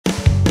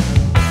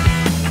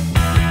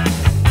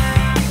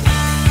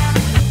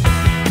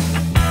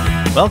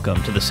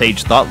Welcome to the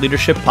Sage Thought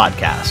Leadership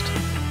Podcast,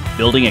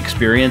 building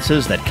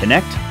experiences that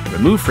connect,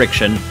 remove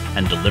friction,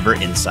 and deliver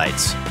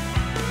insights.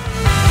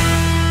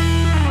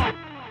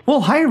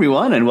 Well, hi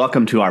everyone, and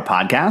welcome to our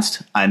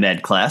podcast. I'm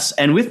Ed Kless,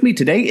 and with me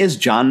today is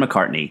John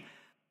McCartney.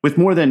 With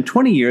more than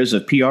 20 years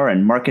of PR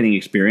and marketing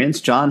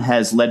experience, John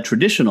has led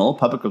traditional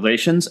public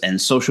relations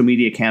and social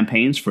media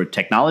campaigns for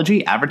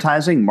technology,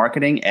 advertising,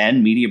 marketing,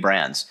 and media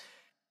brands.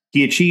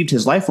 He achieved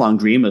his lifelong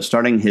dream of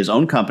starting his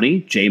own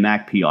company,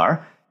 JMac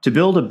PR, to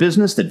build a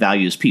business that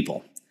values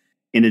people.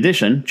 In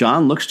addition,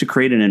 John looks to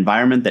create an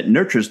environment that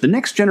nurtures the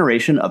next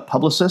generation of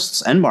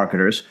publicists and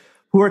marketers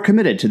who are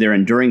committed to their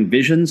enduring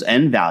visions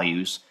and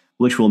values,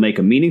 which will make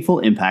a meaningful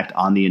impact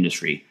on the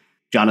industry.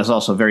 John is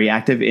also very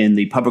active in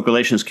the public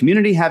relations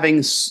community,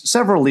 having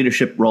several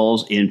leadership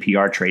roles in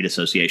PR trade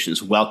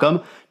associations. Welcome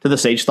to the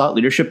Sage Thought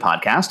Leadership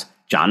Podcast,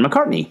 John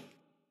McCartney.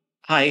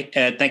 Hi,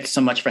 Ed. Thanks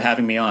so much for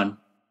having me on.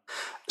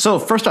 So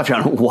first off,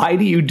 John, why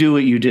do you do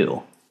what you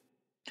do?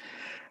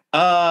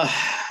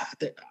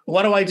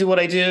 Why do I do what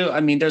I do? I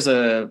mean, there's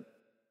a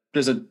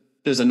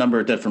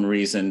number of different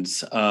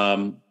reasons.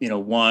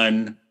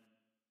 One,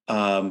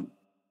 so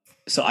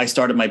I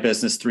started my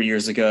business 3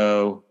 years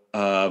ago,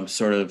 at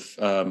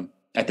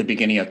the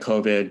beginning of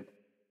COVID,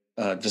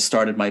 just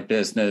started my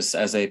business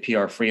as a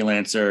PR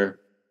freelancer.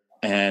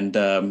 And,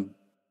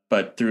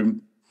 but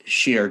through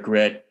sheer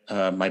grit,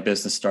 my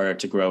business started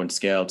to grow and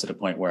scale to the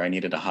point where I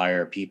needed to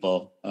hire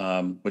people,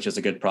 which is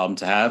a good problem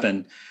to have.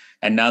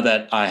 And now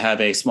that I have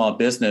a small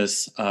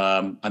business,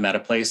 I'm at a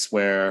place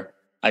where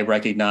I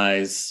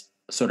recognize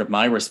sort of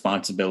my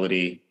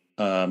responsibility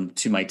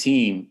to my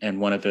team. And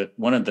one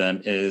of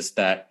them is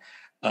that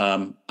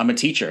I'm a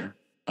teacher.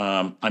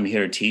 I'm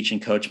here to teach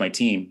and coach my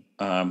team.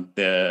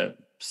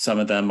 Some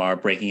of them are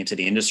breaking into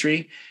the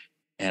industry,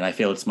 and I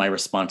feel it's my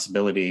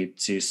responsibility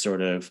to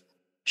sort of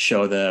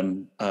show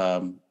them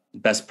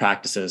best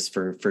practices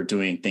for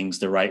doing things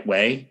the right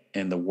way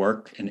in the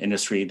work and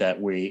industry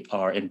that we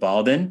are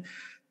involved in.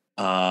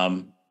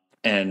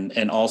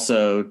 And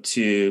also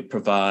to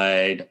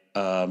provide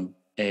an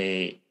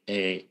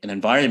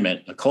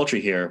environment, a culture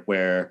here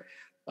where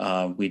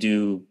we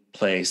do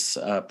place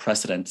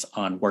precedence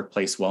on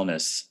workplace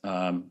wellness.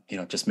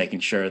 Just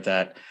making sure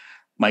that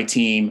my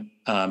team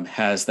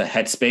has the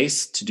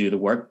headspace to do the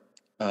work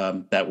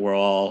that we're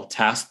all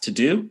tasked to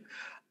do,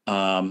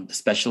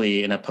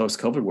 especially in a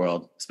post-COVID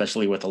world,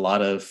 especially with a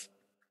lot of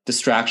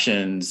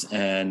distractions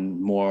and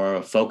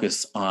more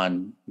focus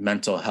on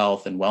mental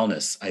health and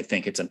wellness. I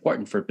think it's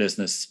important for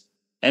business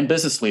and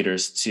business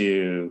leaders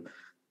to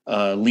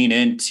lean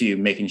into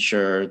making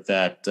sure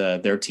that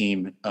their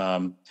team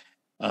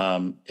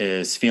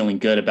is feeling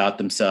good about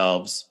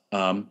themselves.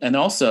 And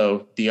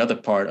also the other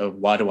part of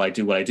why do I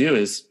do what I do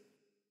is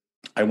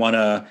I want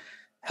to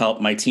help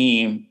my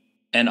team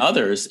and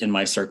others in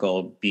my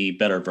circle be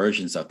better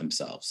versions of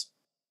themselves.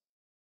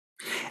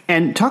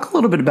 And talk a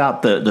little bit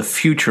about the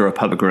future of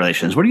public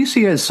relations. What do you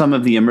see as some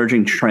of the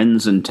emerging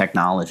trends and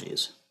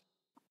technologies?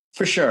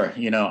 For sure.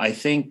 I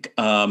think,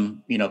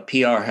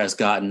 PR has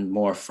gotten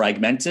more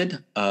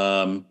fragmented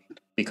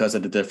because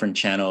of the different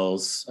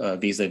channels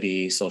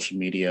vis-a-vis social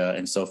media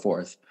and so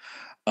forth.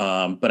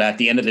 But at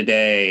the end of the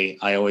day,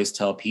 I always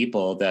tell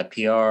people that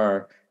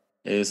PR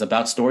is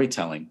about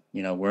storytelling.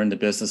 We're in the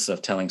business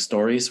of telling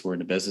stories. We're in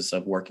the business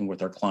of working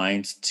with our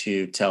clients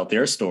to tell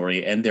their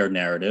story and their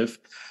narrative.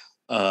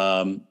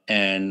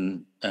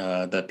 And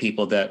the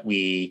people that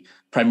we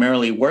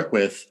primarily work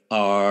with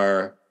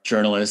are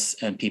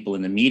journalists and people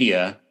in the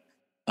media.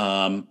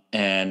 And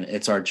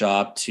it's our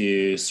job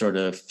to sort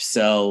of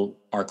sell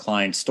our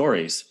clients'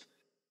 stories.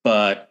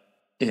 But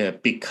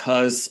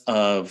because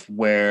of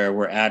where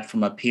we're at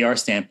from a PR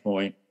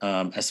standpoint,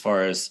 as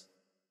far as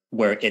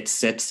where it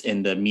sits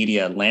in the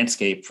media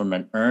landscape from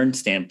an earned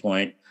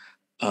standpoint,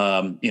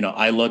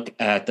 I look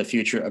at the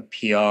future of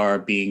PR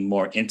being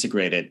more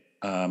integrated.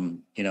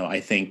 I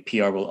think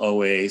PR will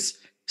always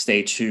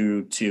stay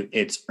true to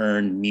its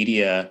earned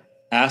media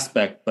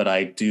aspect, but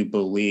I do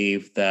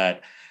believe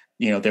that,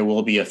 there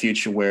will be a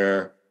future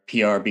where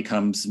PR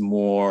becomes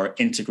more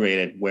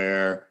integrated,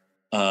 where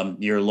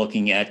you're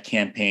looking at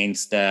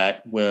campaigns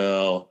that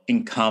will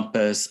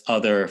encompass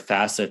other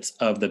facets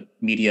of the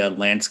media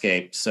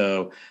landscape.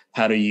 So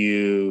how do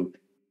you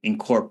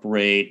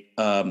incorporate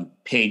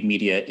paid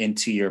media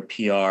into your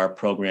PR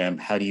program?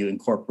 How do you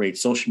incorporate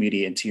social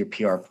media into your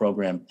PR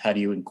program? How do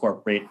you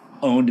incorporate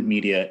owned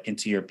media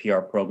into your PR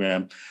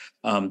program?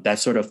 That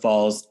sort of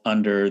falls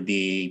under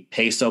the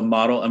PESO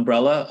model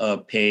umbrella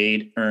of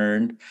paid,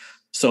 earned,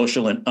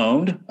 social, and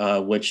owned,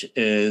 which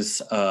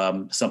is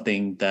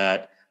something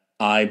that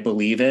I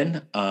believe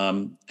in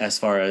as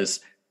far as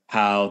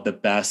how the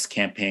best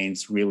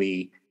campaigns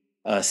really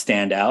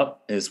stand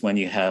out is when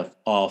you have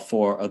all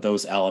four of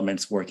those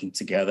elements working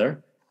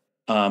together.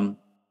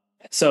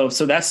 So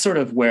that's sort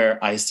of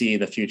where I see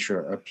the future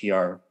of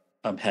PR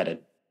headed.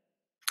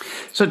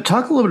 So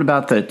talk a little bit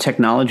about the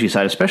technology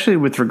side, especially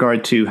with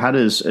regard to how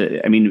does,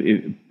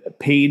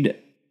 paid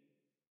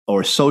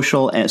or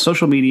social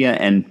media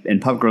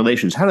and public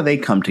relations, how do they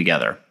come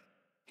together?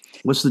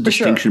 What's the For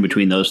sure. distinction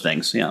between those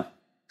things? Yeah.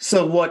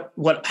 So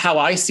how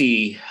I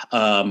see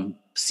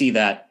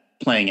that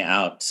playing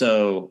out.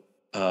 So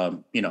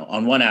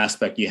on one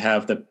aspect, you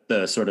have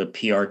the sort of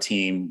PR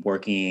team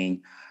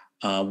working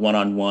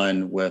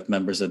one-on-one with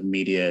members of the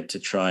media to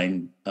try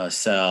and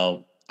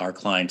sell our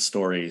client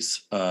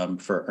stories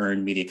for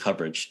earned media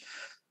coverage.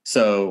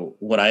 So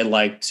what I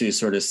like to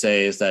sort of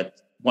say is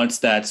that once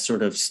that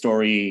sort of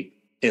story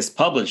is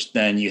published,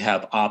 then you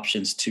have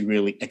options to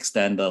really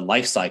extend the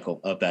life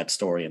cycle of that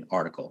story and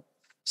article.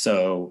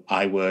 So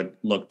I would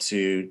look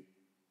to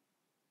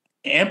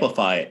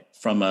amplify it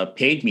from a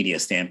paid media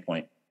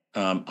standpoint.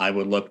 I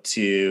would look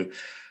to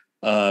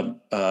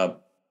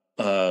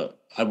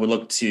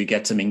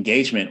get some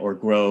engagement or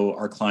grow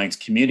our clients'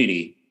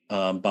 community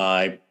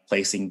by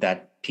placing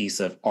that piece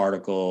of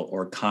article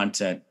or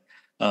content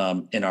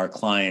in our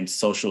clients'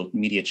 social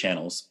media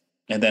channels.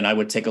 And then I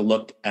would take a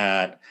look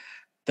at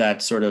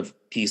that sort of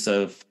piece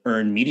of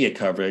earned media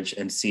coverage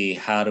and see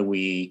how do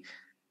we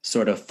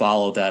sort of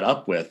follow that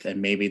up with.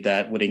 And maybe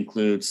that would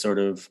include sort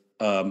of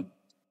a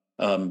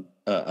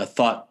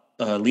thought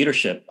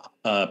leadership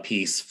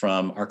piece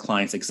from our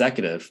client's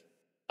executive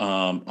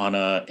on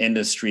an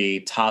industry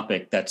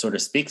topic that sort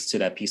of speaks to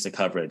that piece of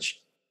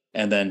coverage,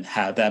 and then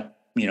have that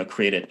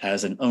created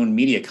as an own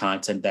media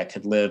content that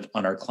could live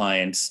on our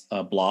client's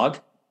blog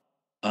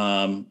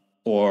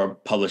or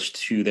published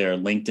to their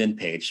LinkedIn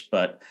page.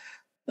 But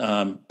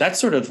that's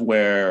sort of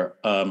where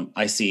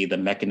I see the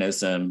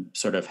mechanism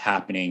sort of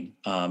happening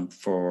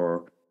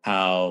for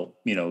how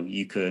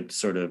you could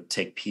sort of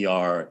take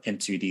PR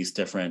into these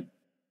different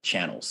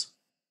channels.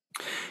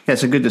 Yeah,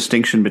 it's a good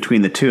distinction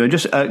between the two. And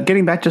just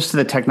getting back just to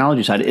the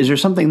technology side, is there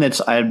something that's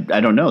I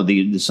don't know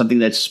something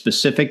that's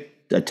specific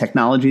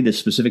technology that's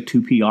specific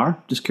to PR?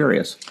 Just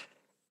curious.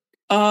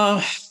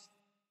 I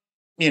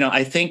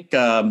think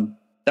there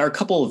are a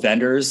couple of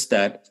vendors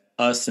that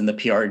us in the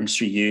PR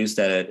industry use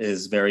that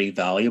is very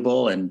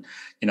valuable, and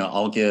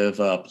I'll give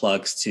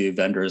plugs to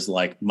vendors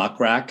like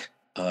Muckrack.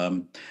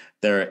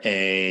 They're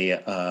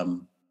a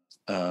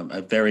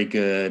very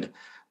good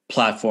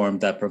platform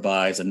that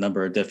provides a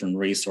number of different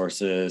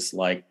resources,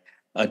 like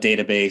a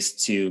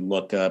database to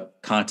look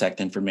up contact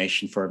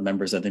information for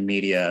members of the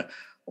media,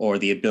 or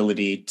the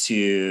ability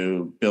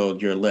to build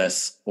your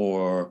lists,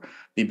 or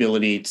the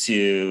ability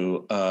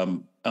to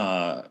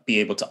be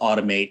able to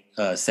automate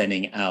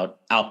sending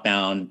out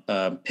outbound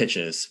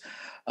pitches,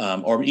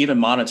 or even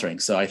monitoring.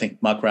 So I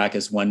think Muckrack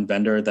is one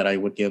vendor that I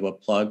would give a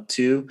plug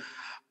to.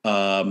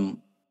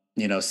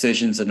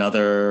 Cision's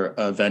another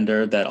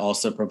vendor that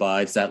also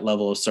provides that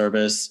level of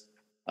service.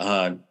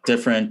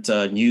 Different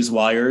news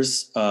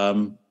wires.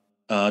 The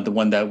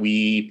one that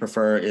we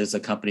prefer is a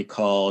company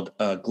called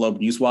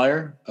Globe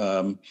Newswire.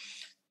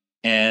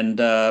 And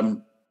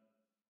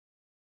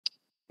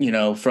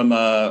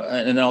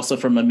also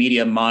from a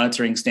media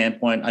monitoring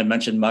standpoint, I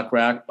mentioned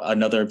Muckrack.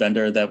 Another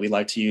vendor that we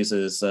like to use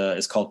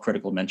is called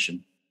Critical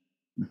Mention.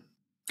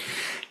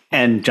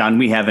 And John,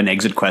 we have an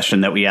exit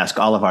question that we ask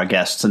all of our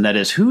guests, and that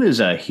is, who is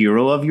a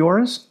hero of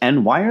yours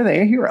and why are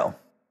they a hero?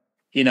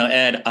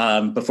 Ed,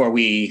 before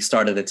we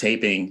started the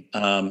taping,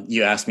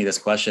 you asked me this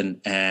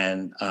question,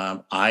 and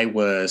I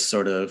was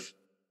sort of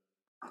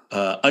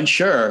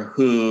unsure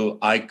who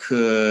I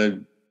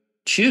could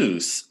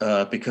choose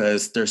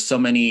because there's so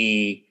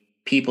many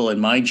people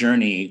in my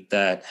journey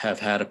that have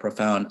had a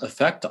profound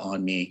effect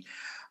on me.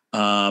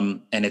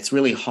 And it's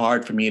really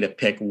hard for me to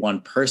pick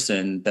one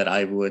person that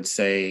I would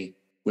say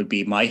would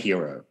be my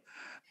hero.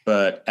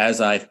 But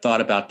as I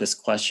thought about this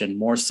question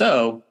more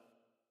so,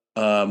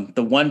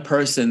 the one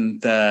person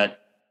that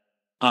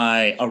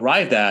I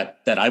arrived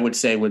at that I would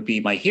say would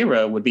be my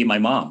hero would be my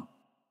mom.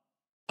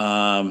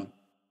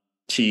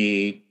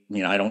 She,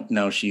 I don't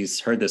know if she's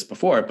heard this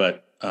before,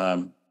 but,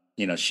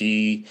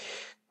 she,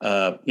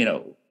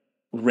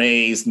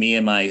 raised me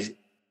and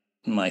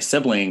my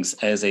siblings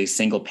as a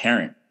single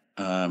parent.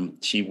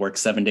 She worked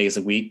 7 days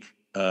a week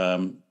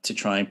to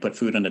try and put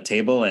food on the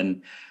table.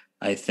 And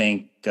I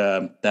think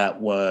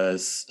that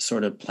was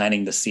sort of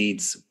planting the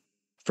seeds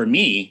for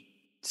me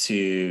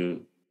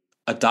to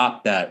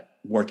adopt that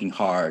working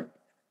hard,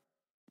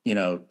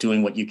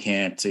 doing what you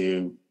can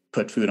to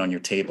put food on your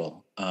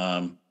table.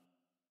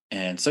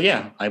 And so,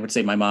 yeah, I would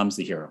say my mom's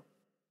the hero.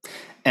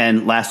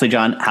 And lastly,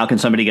 John, how can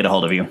somebody get a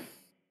hold of you?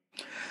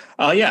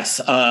 Yes.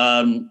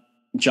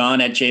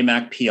 John at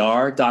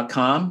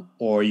jmacpr.com,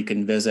 or you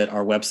can visit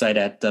our website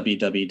at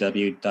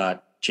www.jmacpr,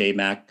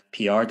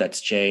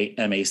 that's jmacpr.com,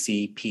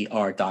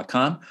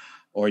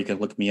 or you can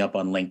look me up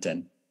on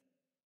LinkedIn.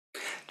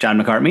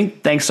 John McCartney,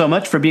 thanks so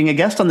much for being a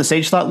guest on the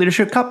Sage Thought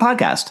Leadership Cup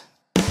podcast.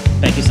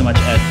 Thank you so much,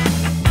 Ed.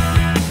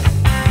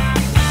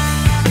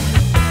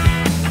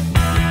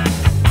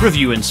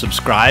 Review and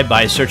subscribe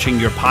by searching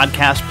your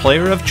podcast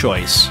player of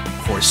choice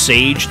for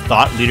Sage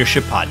Thought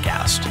Leadership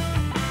Podcast.